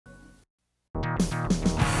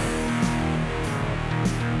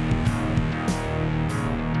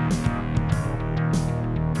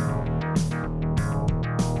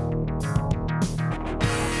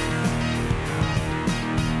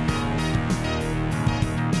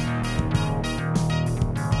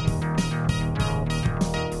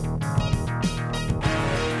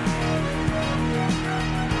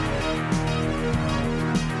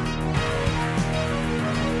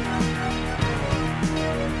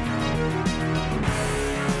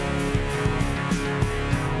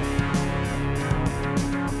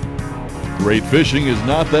Great fishing is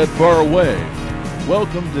not that far away.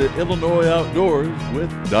 Welcome to Illinois Outdoors with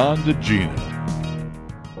Don Dziedzina.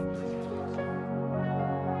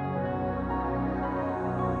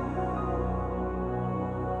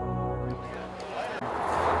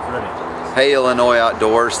 Hey Illinois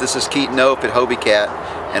Outdoors, this is Keaton Ope at Hobie Cat,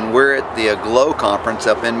 and we're at the AGLOW conference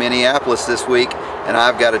up in Minneapolis this week, and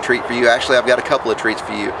I've got a treat for you. Actually, I've got a couple of treats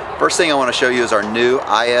for you. First thing I want to show you is our new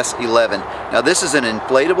IS-11. Now this is an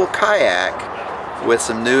inflatable kayak with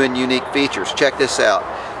some new and unique features. Check this out.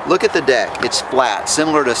 Look at the deck. It's flat,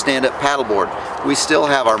 similar to a stand-up paddleboard. We still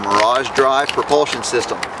have our Mirage Drive propulsion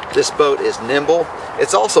system. This boat is nimble.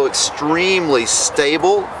 It's also extremely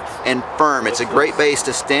stable and firm. It's a great base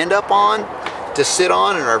to stand up on, to sit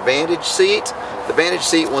on in our Vantage seat. The Vantage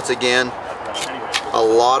seat, once again, a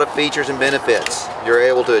lot of features and benefits. You're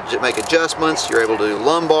able to make adjustments, you're able to do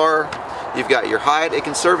lumbar, you've got your height, it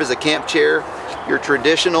can serve as a camp chair, your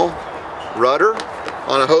traditional rudder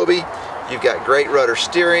on a Hobie, you've got great rudder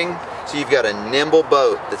steering, so you've got a nimble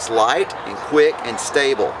boat that's light and quick and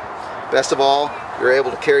stable. Best of all, you're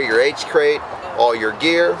able to carry your H crate, all your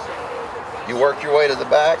gear. You work your way to the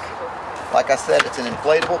back. Like I said, it's an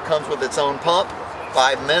inflatable, comes with its own pump,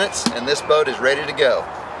 5 minutes, and this boat is ready to go.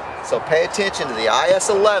 So pay attention to the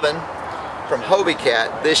IS-11 from Hobie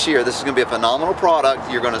Cat this year. This is going to be a phenomenal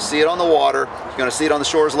product. You're going to see it on the water. You're going to see it on the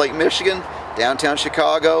shores of Lake Michigan, downtown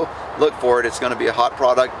Chicago. Look for it. It's going to be a hot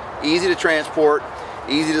product. Easy to transport,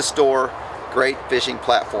 easy to store, great fishing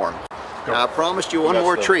platform. Now, I promised you one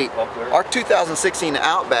more treat. Our 2016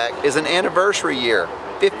 Outback is an anniversary year.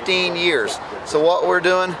 15 years. So what we're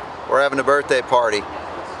doing, we're having a birthday party.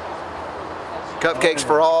 Cupcakes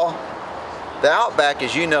for all. The Outback,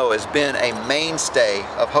 as you know, has been a mainstay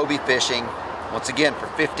of Hobie fishing, once again, for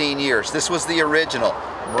 15 years. This was the original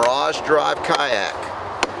Mirage Drive kayak.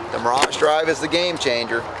 The Mirage Drive is the game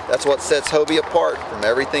changer. That's what sets Hobie apart from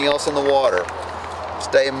everything else on the water.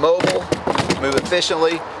 Stay mobile, move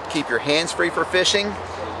efficiently, keep your hands free for fishing.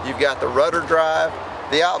 You've got the rudder drive.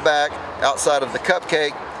 The Outback, outside of the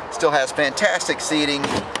cupcake, still has fantastic seating.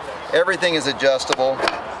 Everything is adjustable.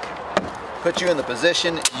 Put you in the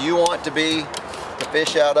position you want to be to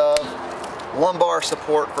fish out of. Lumbar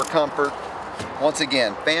support for comfort. Once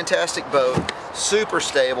again, fantastic boat, super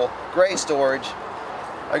stable, great storage.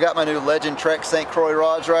 I got my new Legend Trek St. Croix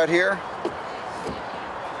rods right here.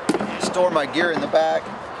 Store my gear in the back.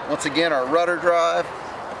 Once again, our rudder drive.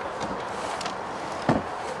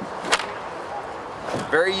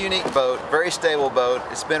 Very unique boat, very stable boat.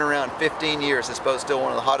 It's been around 15 years. This boat's still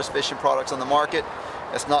one of the hottest fishing products on the market.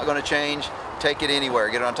 It's not going to change. Take it anywhere.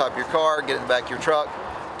 Get it on top of your car, get it in the back of your truck,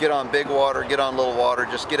 get on big water, get on little water.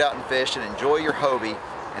 Just get out and fish and enjoy your Hobie.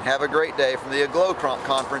 And have a great day from the AGLOW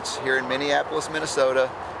conference here in Minneapolis,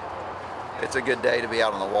 Minnesota. It's a good day to be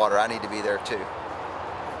out on the water. I need to be there too.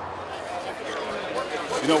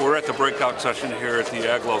 You know, we're at the breakout session here at the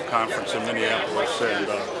AGLOW conference in Minneapolis, and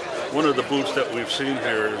one of the booths that we've seen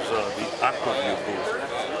here is the AquaVu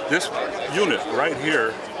booth. This unit right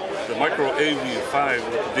here, the Micro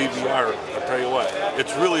AV5 with the DVR, I'll tell you what,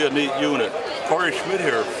 it's really a neat unit. Corey Schmidt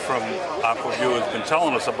here from AquaVu has been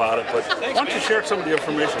telling us about it, but why don't you share some of the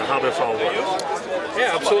information on how this all works?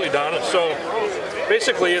 Yeah, absolutely, Don. So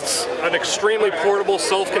basically it's an extremely portable,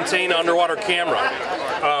 self-contained underwater camera.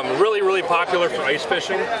 Really popular for ice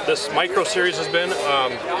fishing. This Micro series has been,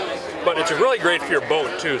 but it's really great for your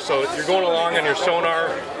boat too. So you're going along on your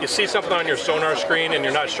sonar, you see something on your sonar screen and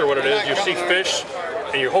you're not sure what it is. You see fish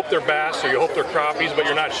and you hope they're bass or you hope they're crappies, but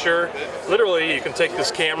you're not sure. Literally, you can take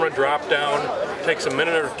this camera, drop down, takes a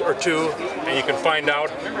minute or two, and you can find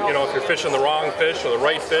out, you know, if you're fishing the wrong fish or the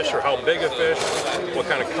right fish or how big a fish, what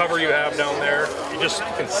kind of cover you have down there. You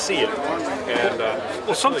can see it. And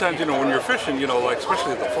well, sometimes, you know, when you're fishing, you know, like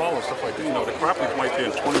especially in the fall and stuff like that, you know, the crappies might be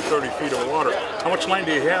in 20, 30 feet of water. How much line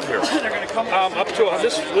do you have here? Up to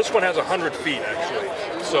this one has 100 feet actually.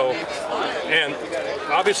 So, and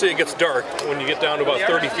obviously it gets dark when you get down to about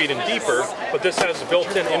 30 feet and deeper, but this has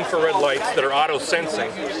built-in infrared lights that are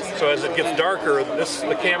auto-sensing. So as it gets darker,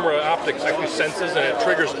 the camera optics actually senses and it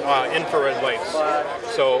triggers infrared lights.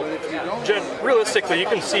 So realistically, you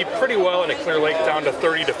can see pretty well in a clear lake down to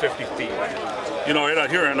 30 to 50 feet. You know, right out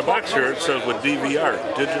here on the box here, it says with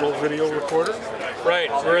DVR, digital video recorder.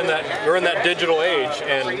 Right, we're in that digital age,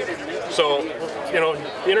 and so, you know,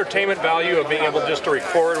 the entertainment value of being able just to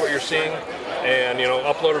record what you're seeing and, you know,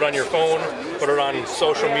 upload it on your phone, put it on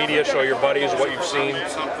social media, show your buddies what you've seen.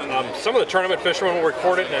 Some of the tournament fishermen will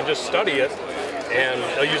record it and just study it, and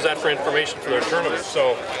they'll use that for information for their tournaments.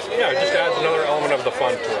 So, yeah, it just adds another element of the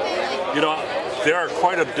fun to it. You know, there are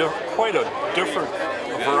quite a different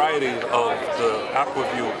variety of the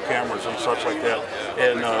AquaVu cameras and such like that.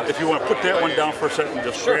 And if you want to put that one down for a second,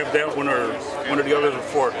 just grab that one or one of the others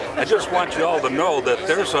before. I just want you all to know that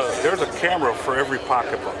there's a camera for every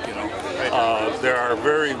pocketbook. You know, there are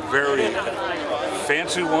very, very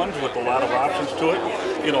fancy ones with a lot of options to it.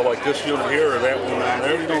 You know, like this unit here or that one down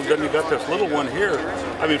there. You know, then you got this little one here.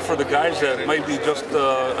 I mean, for the guys that might be just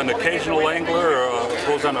an occasional angler or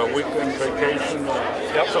goes on a weekend vacation,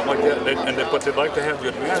 something like that, but they'd like to have the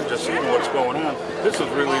advantage of seeing what's going on. This is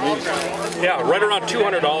really neat. Yeah, right around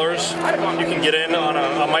 $200. You can get in on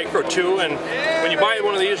a Micro 2, and when you buy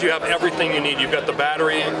one of these, you have everything you need. You've got the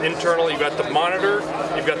battery internal, you've got the monitor,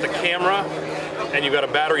 you've got the camera, and you've got a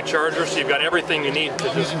battery charger, so you've got everything you need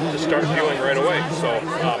to start viewing right away. So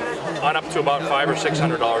on up to about $500 or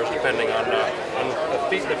 $600, depending on the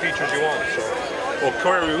features you want. So. Well,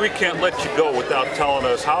 Corey, we can't let you go without telling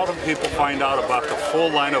us, how do people find out about the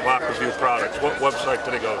full line of AquaVu products? What website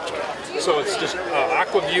do they go to? So it's just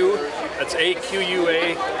AquaVu, that's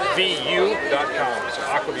AquaVu.com, so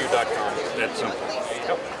AquaVu.com. That's simple.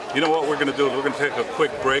 Yep. You know what we're going to do is we're going to take a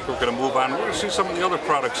quick break. We're going to move on. We're going to see some of the other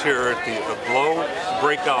products here at the AGLOW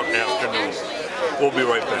Breakout afternoon. We'll be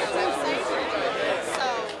right back.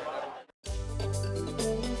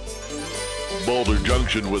 Boulder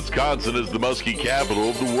Junction, Wisconsin is the muskie capital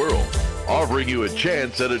of the world, offering you a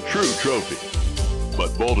chance at a true trophy.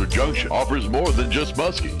 But Boulder Junction offers more than just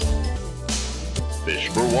muskie. Fish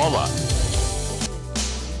for walleye,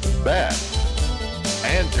 bass,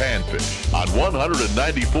 and panfish on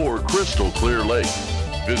 194 crystal clear lakes.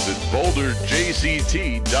 Visit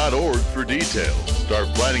boulderjct.org for details.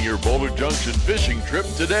 Start planning your Boulder Junction fishing trip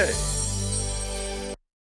today.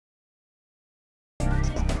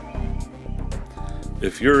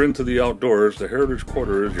 If you're into the outdoors, the Heritage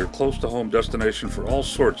Quarter is your close-to-home destination for all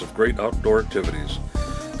sorts of great outdoor activities.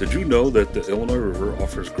 Did you know that the Illinois River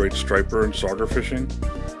offers great striper and sauger fishing?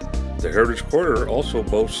 The Heritage Quarter also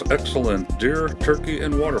boasts excellent deer, turkey,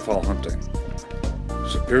 and waterfowl hunting.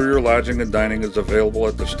 Superior lodging and dining is available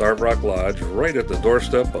at the Starved Rock Lodge, right at the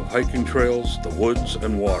doorstep of hiking trails, the woods,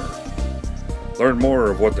 and water. Learn more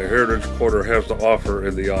of what the Heritage Quarter has to offer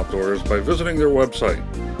in the outdoors by visiting their website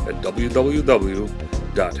at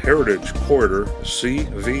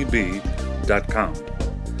www.heritagequartercvb.com.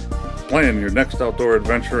 Plan your next outdoor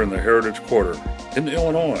adventure in the Heritage Quarter in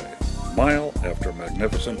Illinois, mile after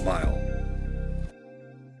magnificent mile.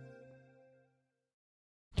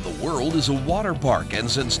 The world is a water park, and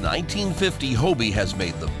since 1950, Hobie has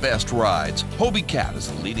made the best rides. Hobie Cat is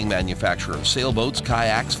the leading manufacturer of sailboats,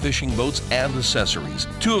 kayaks, fishing boats, and accessories.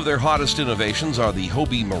 Two of their hottest innovations are the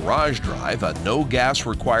Hobie Mirage Drive, a no-gas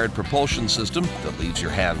required propulsion system that leaves your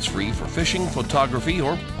hands free for fishing, photography,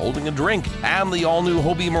 or holding a drink, and the all-new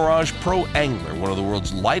Hobie Mirage Pro Angler, one of the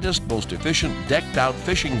world's lightest, most efficient, decked-out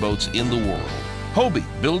fishing boats in the world. Hobie,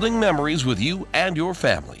 building memories with you and your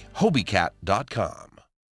family. HobieCat.com.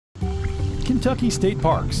 Kentucky State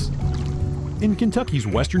Parks. In Kentucky's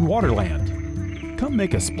western waterland, come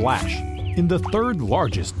make a splash in the third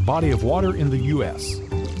largest body of water in the U.S.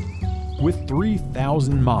 with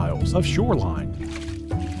 3,000 miles of shoreline,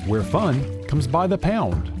 where fun comes by the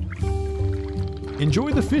pound.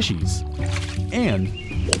 Enjoy the fishies and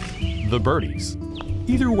the birdies.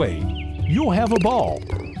 Either way, you'll have a ball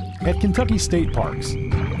at Kentucky State Parks.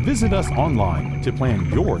 Visit us online to plan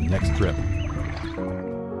your next trip.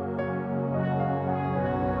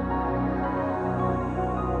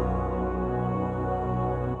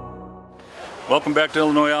 Welcome back to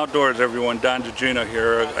Illinois Outdoors, everyone. Don Dziedzina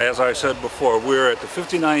here. As I said before, we're at the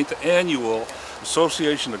 59th Annual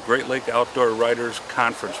Association of Great Lake Outdoor Writers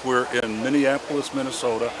Conference. We're in Minneapolis,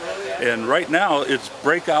 Minnesota, and right now it's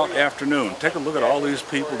breakout afternoon. Take a look at all these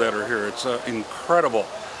people that are here. It's incredible.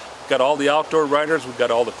 We've got all the outdoor writers, we've got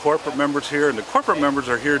all the corporate members here, and the corporate members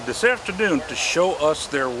are here this afternoon to show us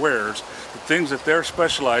their wares, the things that they're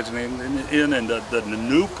specializing in and the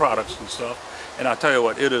new products and stuff. And I'll tell you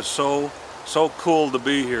what, it is so cool to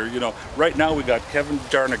be here. You know, right now we got Kevin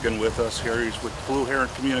Jarnigan with us here. He's with Blue Heron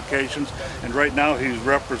Communications, and right now he's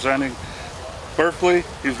representing Berkeley.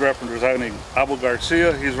 He's representing Abel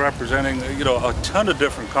Garcia. He's representing, you know, a ton of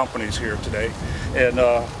different companies here today. And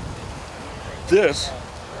this,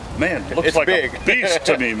 man, looks like big. A beast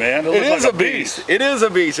to me, man. It is like a beast. It is a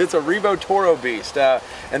beast. It's a Revo Toro beast.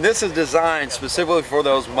 And this is designed specifically for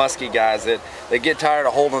those musky guys that get tired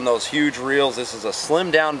of holding those huge reels. This is a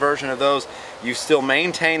slimmed down version of those. You still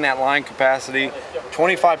maintain that line capacity,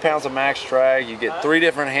 25 pounds of max drag. You get 3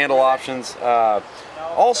 different handle options.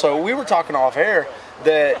 Also, we were talking off air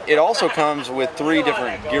that it also comes with 3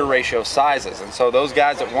 different gear ratio sizes. And so those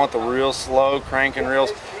guys that want the real slow cranking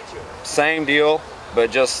reels, same deal.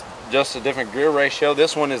 but just a different gear ratio.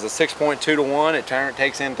 This one is a 6.2 to 1. It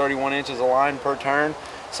takes in 31 inches of line per turn.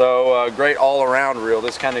 So great all-around reel.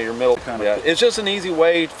 This is kind of your middle. Yeah, it's just an easy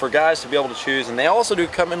way for guys to be able to choose, and they also do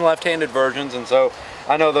come in left-handed versions. And so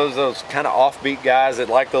I know those kind of offbeat guys that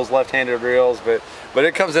like those left-handed reels, but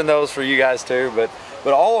it comes in those for you guys too. But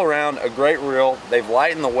all around a great reel. They've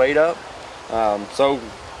lightened the weight up, so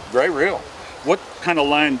great reel. What kind of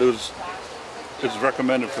line is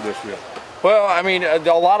recommended for this reel? Well, I mean, a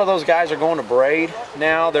lot of those guys are going to braid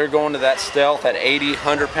now. They're going to that stealth, that 80,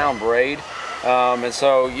 100-pound braid. And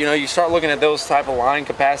so, you know, you start looking at those type of line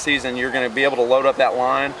capacities and you're going to be able to load up that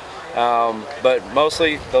line. But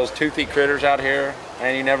mostly those toothy critters out here,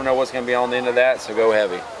 and you never know what's going to be on the end of that, so go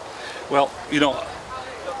heavy. Well, you know,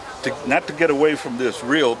 not to get away from this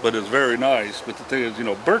reel, but it's very nice. But the thing is, you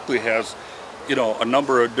know, Berkley has, you know, a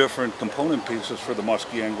number of different component pieces for the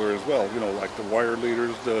musky angler as well. You know, like the wire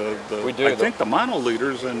leaders, I think the mono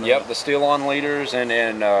leaders, and yep, the steel-on leaders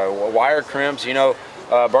and wire crimps. You know,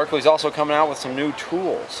 Berkley's also coming out with some new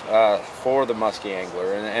tools for the musky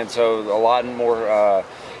angler, and so a lot more,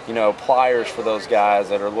 you know, pliers for those guys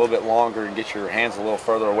that are a little bit longer and get your hands a little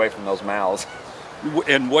further away from those mouths.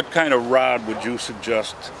 And what kind of rod would you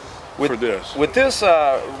suggest for this? With this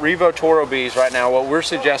Revo Toro Beast right now, what we're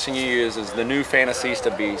suggesting you use is the new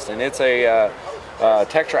Fantasista Beast, and it's a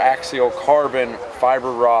tetraaxial carbon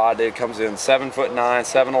fiber rod. It comes in 7'9",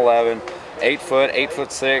 7'11", 8 foot,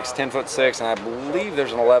 8'6", 10'6", and I believe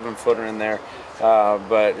there's an 11-footer in there.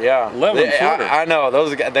 But yeah, 11-footer. I know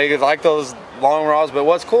those guys, they like those long rods. But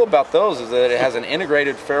what's cool about those is that it has an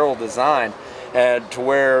integrated ferrule design, and to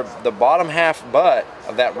where the bottom half butt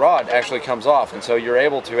of that rod actually comes off, and so you're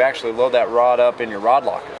able to actually load that rod up in your rod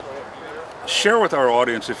locker. Share with our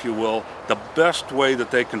audience, if you will, the best way that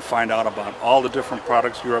they can find out about all the different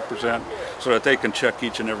products you represent, so that they can check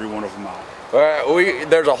each and every one of them out.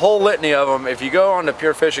 There's a whole litany of them. If you go on to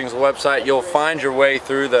Pure Fishing's website, you'll find your way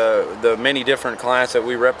through the many different clients that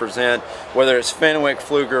we represent, whether it's Fenwick,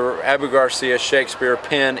 Pfluger, Abu Garcia, Shakespeare,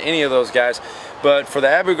 Penn, any of those guys. But for the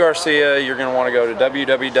Abu Garcia, you're going to want to go to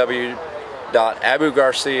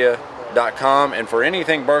www.abugarcia.com, and for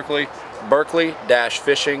anything Berkley,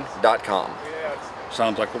 berkley-fishing.com.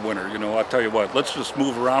 Sounds like a winner. You know, I'll tell you what, let's just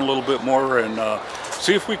move around a little bit more and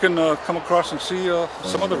see if we can come across and see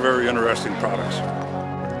some other very interesting products.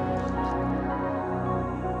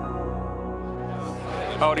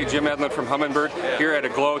 Howdy, Jim Edlund from Humminbird here at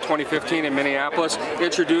AGLOW 2015 in Minneapolis,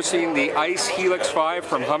 introducing the Ice Helix 5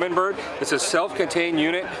 from Humminbird. It's a self-contained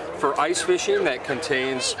unit for ice fishing that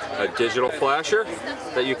contains a digital flasher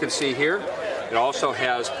that you can see here. It also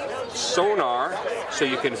has sonar, so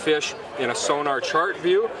you can fish in a sonar chart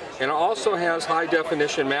view, and it also has high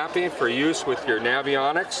definition mapping for use with your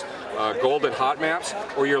Navionics, Golden Hot Maps,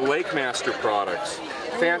 or your Lake Master products.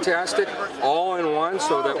 Fantastic, all in one,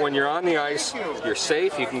 so that when you're on the ice, you're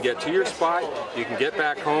safe, you can get to your spot, you can get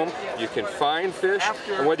back home, you can find fish,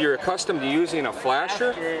 and whether you're accustomed to using a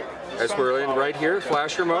flasher, as we're in right here,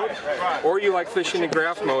 flasher mode, or you like fishing in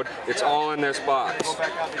graph mode, it's all in this box.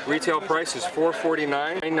 Retail price is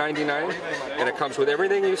 $449, $999, and it comes with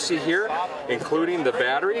everything you see here, including the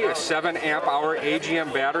battery, a 7-amp-hour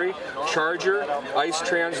AGM battery, charger, ice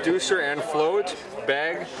transducer and float,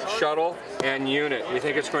 bag, shuttle, and unit. We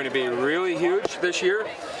think it's going to be really huge this year.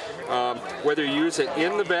 Whether you use it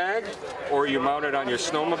in the bag or you mount it on your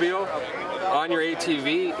snowmobile, on your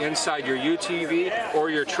ATV, inside your UTV, or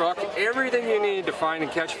your truck, everything you need to find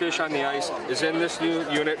and catch fish on the ice is in this new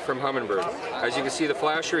unit from Humminbird. As you can see the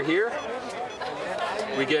flasher here,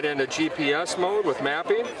 we get into GPS mode with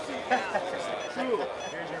mapping.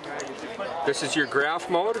 This is your graph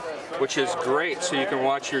mode, which is great, so you can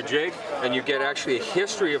watch your jig and you get actually a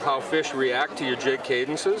history of how fish react to your jig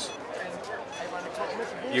cadences.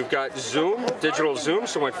 You've got zoom, digital zoom,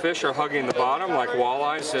 so when fish are hugging the bottom, like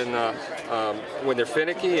walleyes, and when they're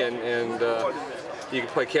finicky, and you can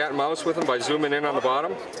play cat and mouse with them by zooming in on the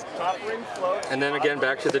bottom. And then again,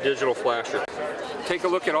 back to the digital flasher. Take a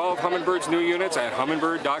look at all of Humminbird's new units at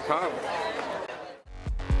humminbird.com.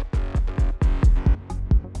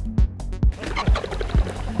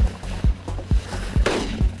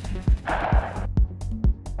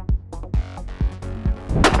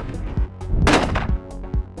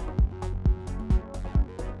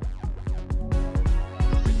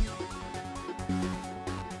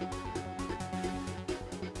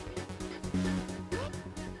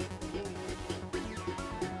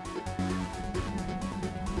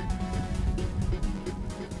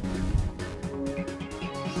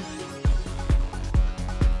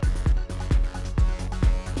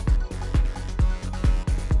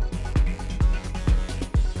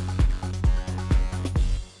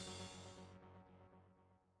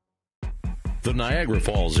 The Niagara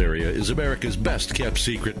Falls area is America's best kept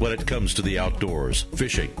secret when it comes to the outdoors.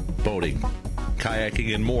 Fishing, boating,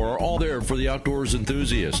 kayaking, and more are all there for the outdoors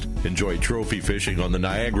enthusiast. Enjoy trophy fishing on the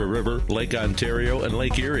Niagara River, Lake Ontario, and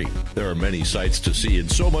Lake Erie. There are many sights to see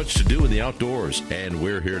and so much to do in the outdoors, and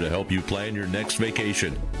we're here to help you plan your next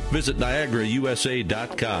vacation. Visit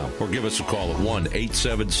NiagaraUSA.com or give us a call at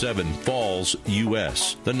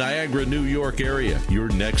 1-877-FALLS-US. The Niagara, New York area, your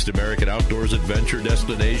next American outdoors adventure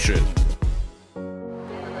destination.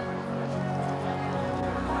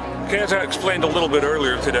 As I explained a little bit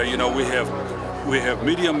earlier today, you know, we have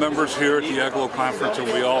media members here at the AGLOW conference, and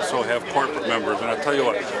we also have corporate members. And I'll tell you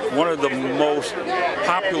what, one of the most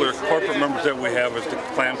popular corporate members that we have is the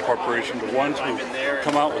Clam Corporation, the ones who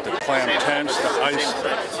come out with the clam tents, the ice,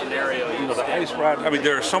 you know, the ice rod. I mean,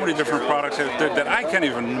 there are so many different products that I can't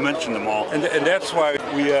even mention them all. And that's why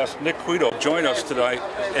we asked Nick Quito to join us tonight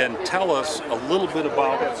and tell us a little bit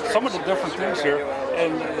about some of the different things here.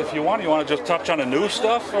 And if you want to just touch on the new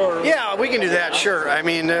stuff? Or? Yeah, we can do that, sure. I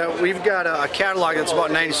mean, we've got a catalog that's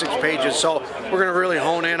about 96 pages, so we're going to really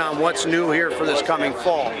hone in on what's new here for this coming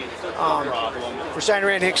fall. We're starting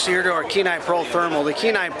right next here to our Kenai Pro Thermal. The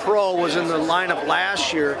Kenai Pro was in the lineup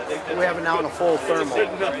last year, and we have it now in a full thermal.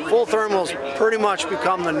 Full thermals pretty much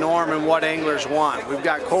become the norm in what anglers want. We've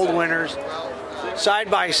got cold winters, side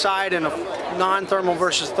by side in a non-thermal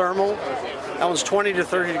versus thermal. That one's 20 to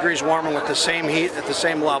 30 degrees warmer with the same heat at the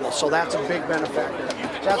same level, so that's a big benefactor.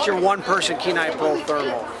 That's your one-person Kenai Pro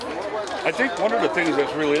Thermal. I think one of the things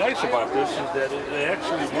that's really nice about this is that it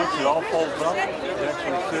actually, once it all folds up, it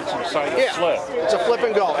actually fits inside the sled. It's a flip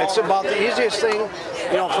and go. It's about the easiest thing,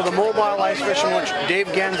 you know, for the mobile ice fishing, which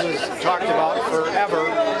Dave Gens has talked about forever.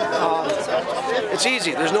 It's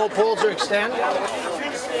easy. There's no pull to extend.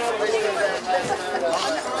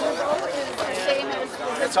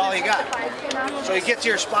 That's all you got. So you get to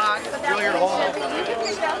your spot, drill your hole,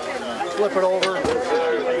 flip it over,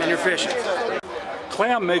 and you're fishing.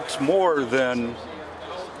 Clam makes more than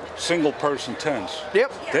single-person tents.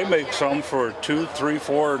 Yep. They make some for 2, 3,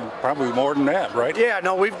 4, and probably more than that, right? Yeah,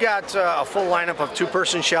 no, we've got a full lineup of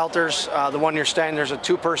two-person shelters. The one you're standing, there's a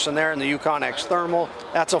two-person there in the Yukon X Thermal.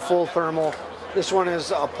 That's a full thermal. This one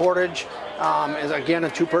is a Portage, is again a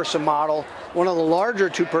two-person model. One of the larger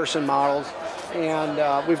two-person models. And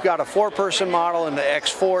we've got a 4-person model in the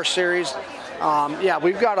X4 series. Yeah,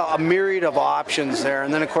 we've got a myriad of options there.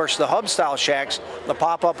 And then, of course, the hub-style shacks, the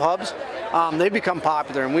pop-up hubs, they become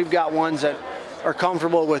popular. And we've got ones that are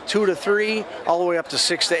comfortable with 2 to 3, all the way up to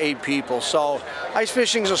 6 to 8 people. So ice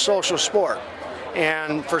fishing is a social sport.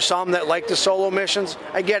 And for some that like the solo missions,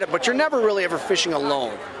 I get it. But you're never really ever fishing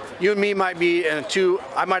alone. You and me might be in a 2,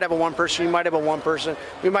 I might have a 1 person, you might have a 1 person,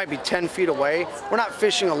 we might be 10 feet away. We're not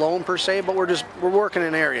fishing alone per se, but we're working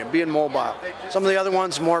an area, being mobile. Some of the other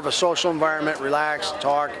ones, more of a social environment, relax,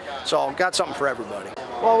 talk, so got something for everybody.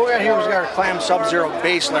 Well, what we got here, we've got our Clam Sub-Zero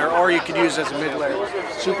base layer, or you could use it as a mid layer.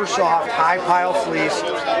 Super soft, high pile fleece.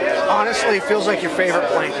 Honestly, it feels like your favorite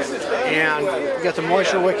blanket. And you got the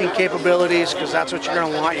moisture wicking capabilities, because that's what you're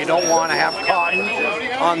going to want. You don't want to have cotton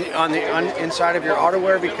on the inside of your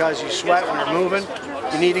outerwear because you sweat when you're moving.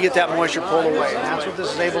 You need to get that moisture pulled away, and that's what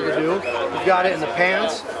this is able to do. We've got it in the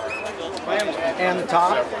pants and the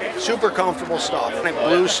top. Super comfortable stuff. A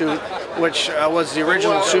blue suit, which was the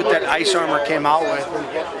original suit that Ice Armor came out with.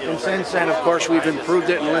 And since then, of course, we've improved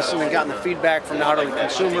it and listened and gotten the feedback from not only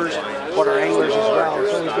consumers, but our anglers as well.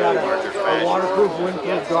 So we've got a waterproof,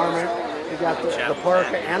 windproof garment. We've got the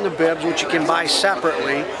parka and the bibs, which you can buy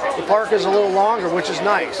separately. The parka is a little longer, which is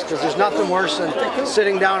nice, because there's nothing worse than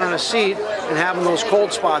sitting down on a seat and having those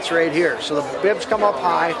cold spots right here. So the bibs come up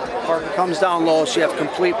high, parka comes down low, so you have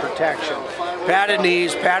complete protection. Padded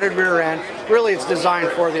knees, padded rear end. Really, it's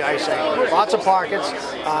designed for the ice angler. Lots of pockets,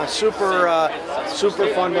 super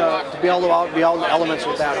fun to be able to out the elements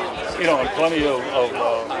with that on. You know, plenty of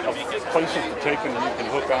places to take and you can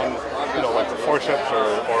hook on, you know, like the forceps or...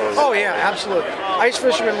 Oh yeah, absolutely. Ice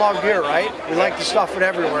fishermen love gear, right? We like to stuff it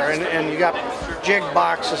everywhere, and you got jig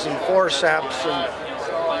boxes and forceps and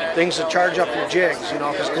things to charge up your jigs, you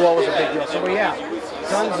know, because glow is a big deal. So yeah,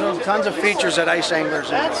 tons of features that ice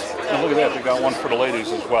anglers enjoy. And look at that, they got one for the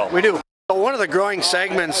ladies as well. We do. So one of the growing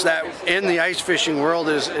segments that in the ice fishing world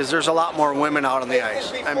is there's a lot more women out on the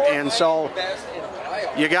ice, and so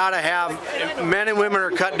you got to have, men and women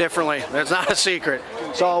are cut differently. That's not a secret.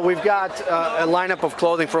 So we've got a lineup of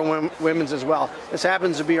clothing for women's as well. This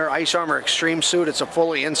happens to be our Ice Armor Extreme suit. It's a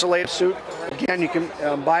fully insulated suit. Again, you can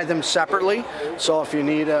buy them separately. So if you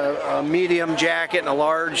need a medium jacket and a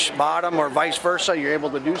large bottom or vice versa, you're able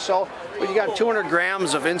to do so. But you got 200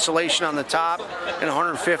 grams of insulation on the top and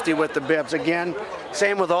 150 with the bibs. Again,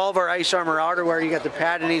 same with all of our Ice Armor outerwear. You got the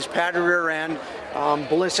padded knees, padded rear end,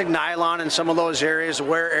 ballistic nylon in some of those areas,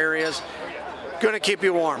 wear areas. Going to keep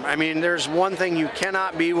you warm. I mean, there's one thing you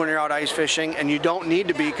cannot be when you're out ice fishing, and you don't need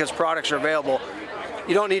to be because products are available.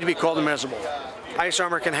 You don't need to be cold and miserable. Ice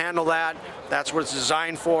Armor can handle that. That's what it's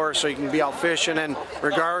designed for, so you can be out fishing, and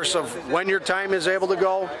regardless of when your time is able to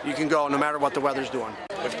go, you can go no matter what the weather's doing.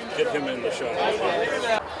 Get him in the shot.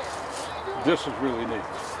 This is really neat.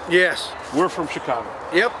 Yes. We're from Chicago.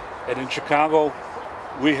 Yep. And in Chicago,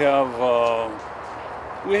 we have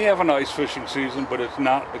an ice fishing season, but it's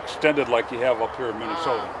not extended like you have up here in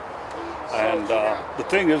Minnesota. And the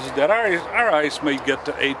thing is that our ice may get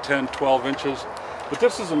to 8, 10, 12 inches, but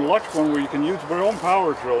this is an electric one where you can use your own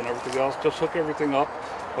power drill and everything else, just hook everything up.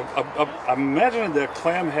 I'm imagining that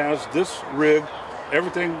Clam has this rig,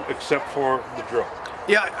 everything except for the drill.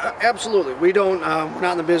 Yeah, absolutely. We don't, we're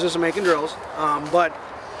not in the business of making drills, but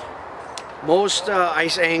most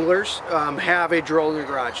ice anglers have a drill in their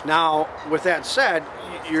garage. Now, with that said,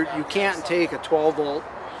 you can't take a 12 volt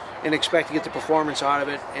and expect to get the performance out of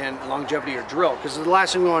it and longevity of your drill, because the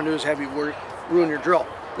last thing we want to do is have you ruin your drill.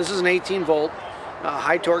 This is an 18 volt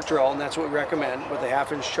high torque drill, and that's what we recommend with a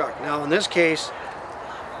 1/2 inch chuck. Now in this case,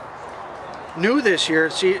 new this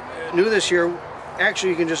year,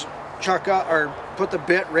 actually you can just chuck up or put the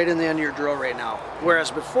bit right in the end of your drill right now.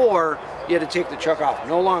 Whereas before, you had to take the chuck off.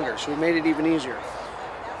 No longer, so we made it even easier.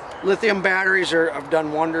 Lithium batteries have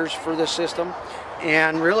done wonders for this system,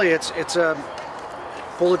 and really it's a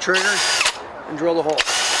pull the trigger and drill the hole.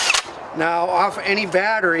 Now off any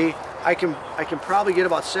battery, I can probably get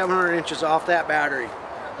about 700 inches off that battery,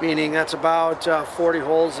 meaning that's about 40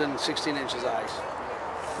 holes and 16 inches ice.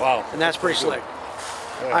 Wow. And that's pretty slick.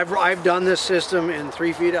 Yeah. I've done this system in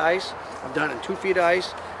 3 feet of ice. I've done it in 2 feet of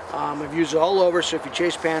ice. I've used it all over, so if you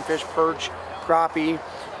chase panfish, perch, crappie,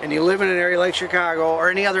 and you live in an area like Chicago or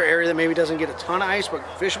any other area that maybe doesn't get a ton of ice but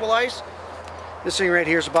fishable ice, this thing right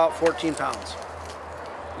here is about 14 pounds.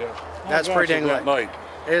 Yeah. That's pretty dang light.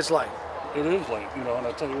 It is light. It is light, you know, and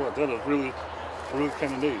I tell you what, that is really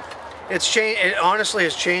kind of neat. It's changed. It honestly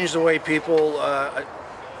has changed the way people,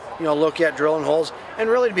 you know, look at drilling holes. And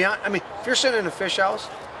really, to be honest, I mean, if you're sitting in a fish house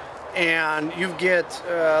and you get,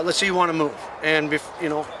 let's say you want to move, and you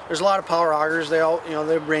know, there's a lot of power augers. They all, you know,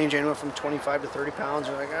 they range anywhere from 25 to 30 pounds.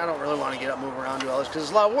 You're like, I don't really want to get up, move around, do all this because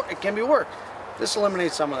it's a lot of work. It can be work. This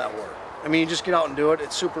eliminates some of that work. I mean, you just get out and do it.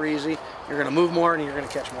 It's super easy. You're going to move more and you're going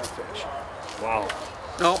to catch more fish. Wow.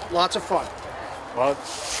 No, lots of fun. Well,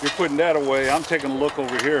 you're putting that away. I'm taking a look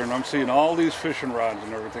over here and I'm seeing all these fishing rods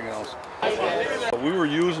and everything else. We were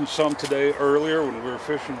using some today earlier when we were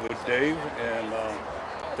fishing with Dave, and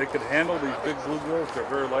they could handle these big bluegills. They're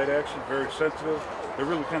very light action, very sensitive. They're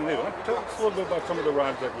really kind of neat. Tell us a little bit about some of the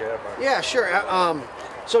rods that you have. Yeah, sure.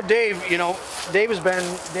 So Dave, you know, Dave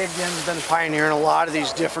Gen's been pioneering a lot of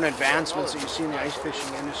these different advancements that you see in the ice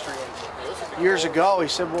fishing industry. And years ago, he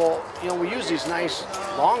said, well, you know, we use these nice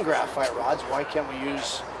long graphite rods. Why can't we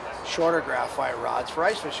use shorter graphite rods for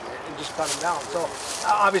ice fishing and just cut them down? So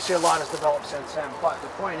obviously a lot has developed since then. But the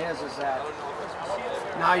point is that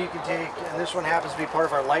now you can take, and this one happens to be part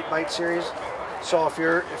of our light bite series. So if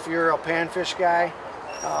you're a panfish guy,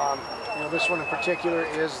 you know, this one in particular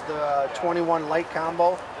is the 21 light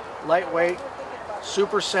combo, lightweight,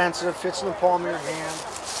 super sensitive, fits in the palm of your hand.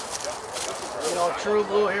 You know, True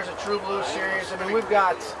Blue, here's a True Blue series. I mean, we've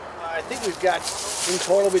got, I think we've got in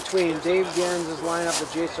total between Dave Gen's lineup, the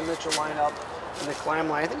Jason Mitchell lineup, and the Clam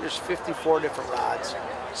line, I think there's 54 different rods.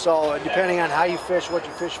 So depending on how you fish, what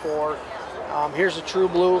you fish for, here's a True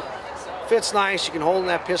Blue. Fits nice, you can hold it in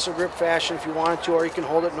that pistol grip fashion if you wanted to, or you can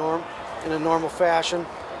hold it in a normal fashion.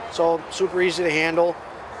 So super easy to handle.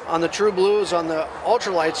 On the True Blues, on the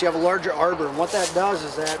ultralights, you have a larger arbor, and what that does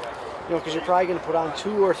is that, you know, because you're probably going to put on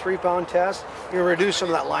 2 or 3 pound tests, you're going to reduce some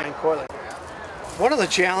of that line and coiling. One of the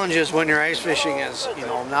challenges when you're ice fishing is, you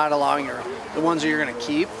know, not allowing the ones that you're going to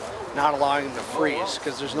keep, not allowing them to freeze,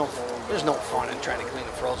 because there's no fun in trying to clean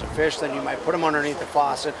the frozen fish. Then you might put them underneath the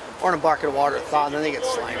faucet or in a bucket of water to thaw, and then they get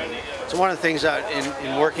slimy. So one of the things that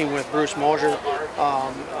in working with Bruce Mosier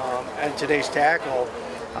and Today's Tackle,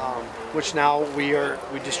 which now we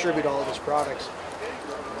distribute all of his products,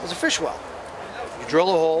 is a fish well. You drill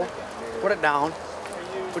a hole, put it down,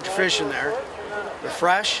 put your fish in there, they're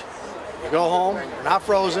fresh, you go home, you're not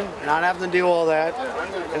frozen, you're not having to deal with all that,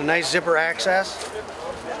 and a nice zipper access,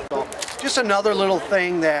 just another little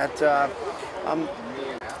thing that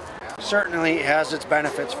certainly has its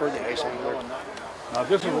benefits for the ice angler. Now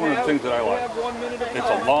this is one of the things that I like. It's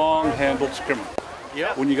a long-handled skimmer.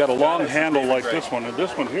 Yep. When you got a long handle like this one, and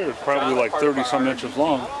this one here is probably like 30-some inches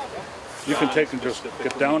long, you can take and just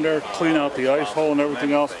get down there, clean out the ice hole and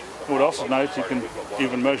everything else. And what else is nice, you can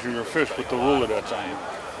even measure your fish with the ruler that's on it.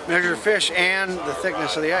 Measure fish and the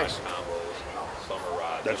thickness of the ice.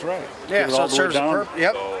 That's right. Yeah, so it serves down.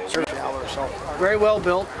 Yep. Serves so very well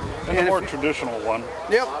built. And the more traditional one.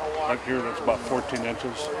 Yep. Like here, that's about 14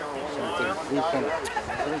 inches. Same thing.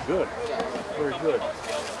 Very good. Very good.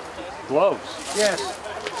 Gloves. Yes.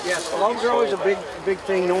 Yes. Gloves are always a big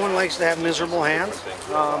thing. No one likes to have miserable hands.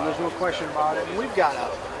 There's no question about it. And we've got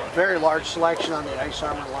a very large selection on the Ice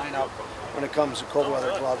Armor lineup when it comes to cold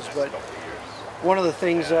weather gloves. But one of the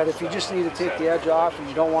things that if you just need to take the edge off and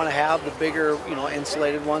you don't want to have the bigger,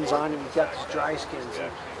 insulated ones on, and you've got these dry skins.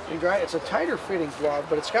 And it's a tighter fitting glove,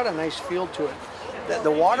 but it's got a nice feel to it.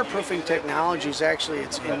 The waterproofing technology is actually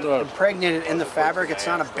impregnated in the fabric. It's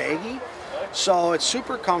not a baggy, so it's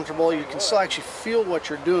super comfortable. You can still actually feel what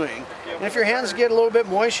you're doing. And if your hands get a little bit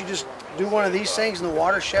moist, you just do one of these things and the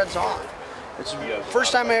water sheds off. It's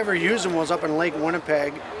first time I ever used them was up in Lake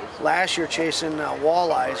Winnipeg last year chasing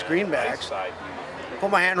walleyes, greenbacks.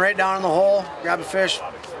 Put my hand right down in the hole, grab a fish,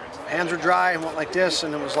 hands were dry and went like this,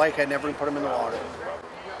 and it was like I never even put them in the water.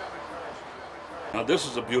 Now this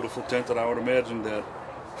is a beautiful tent that I would imagine that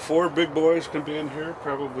 4 big boys can be in here,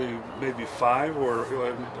 probably maybe 5, or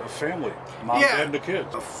a family, mom, dad, and the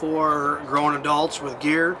kids. 4 grown adults with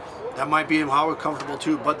gear, that might be how comfortable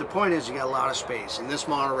too, but the point is you got a lot of space. And this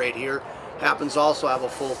model right here happens to also have a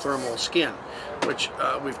full thermal skin, which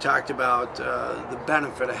we've talked about the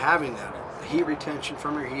benefit of having that. The heat retention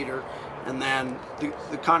from your heater, and then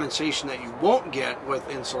the condensation that you won't get with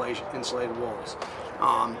insulated wools.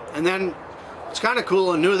 And then it's kind of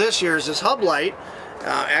cool and new this year is this hub light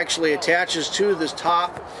actually attaches to this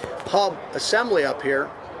top hub assembly up here,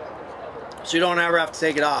 so you don't ever have to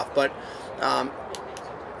take it off. But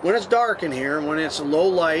when it's dark in here and when it's low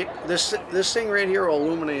light, this thing right here will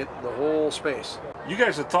illuminate the whole space. You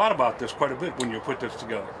guys have thought about this quite a bit when you put this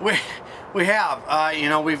together. We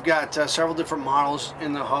have. We've got several different models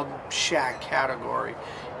in the hub shack category,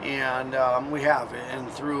 and we have. And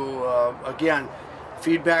through again,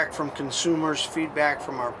 feedback from consumers, feedback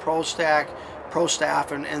from our pro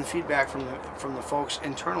staff, and feedback from the folks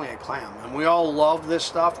internally at Clam. And we all love this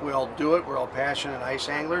stuff. We all do it. We're all passionate ice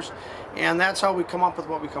anglers, and that's how we come up with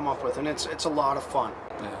what we come up with. And it's a lot of fun.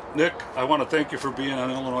 Yeah. Nick, I want to thank you for being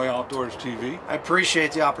on Illinois Outdoors TV. I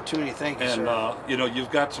appreciate the opportunity. Thank you, sir. And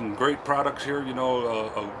you've got some great products here.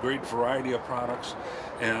 A great variety of products,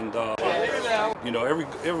 and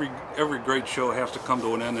every great show has to come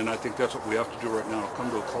to an end, and I think that's what we have to do right now.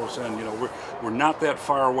 Come to a close end. We're not that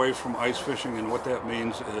far away from ice fishing, and what that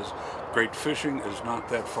means is great fishing is not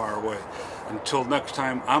that far away. Until next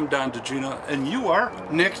time, I'm Don Dziedzina, and you are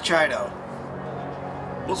Nick Chido.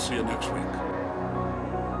 We'll see you next week.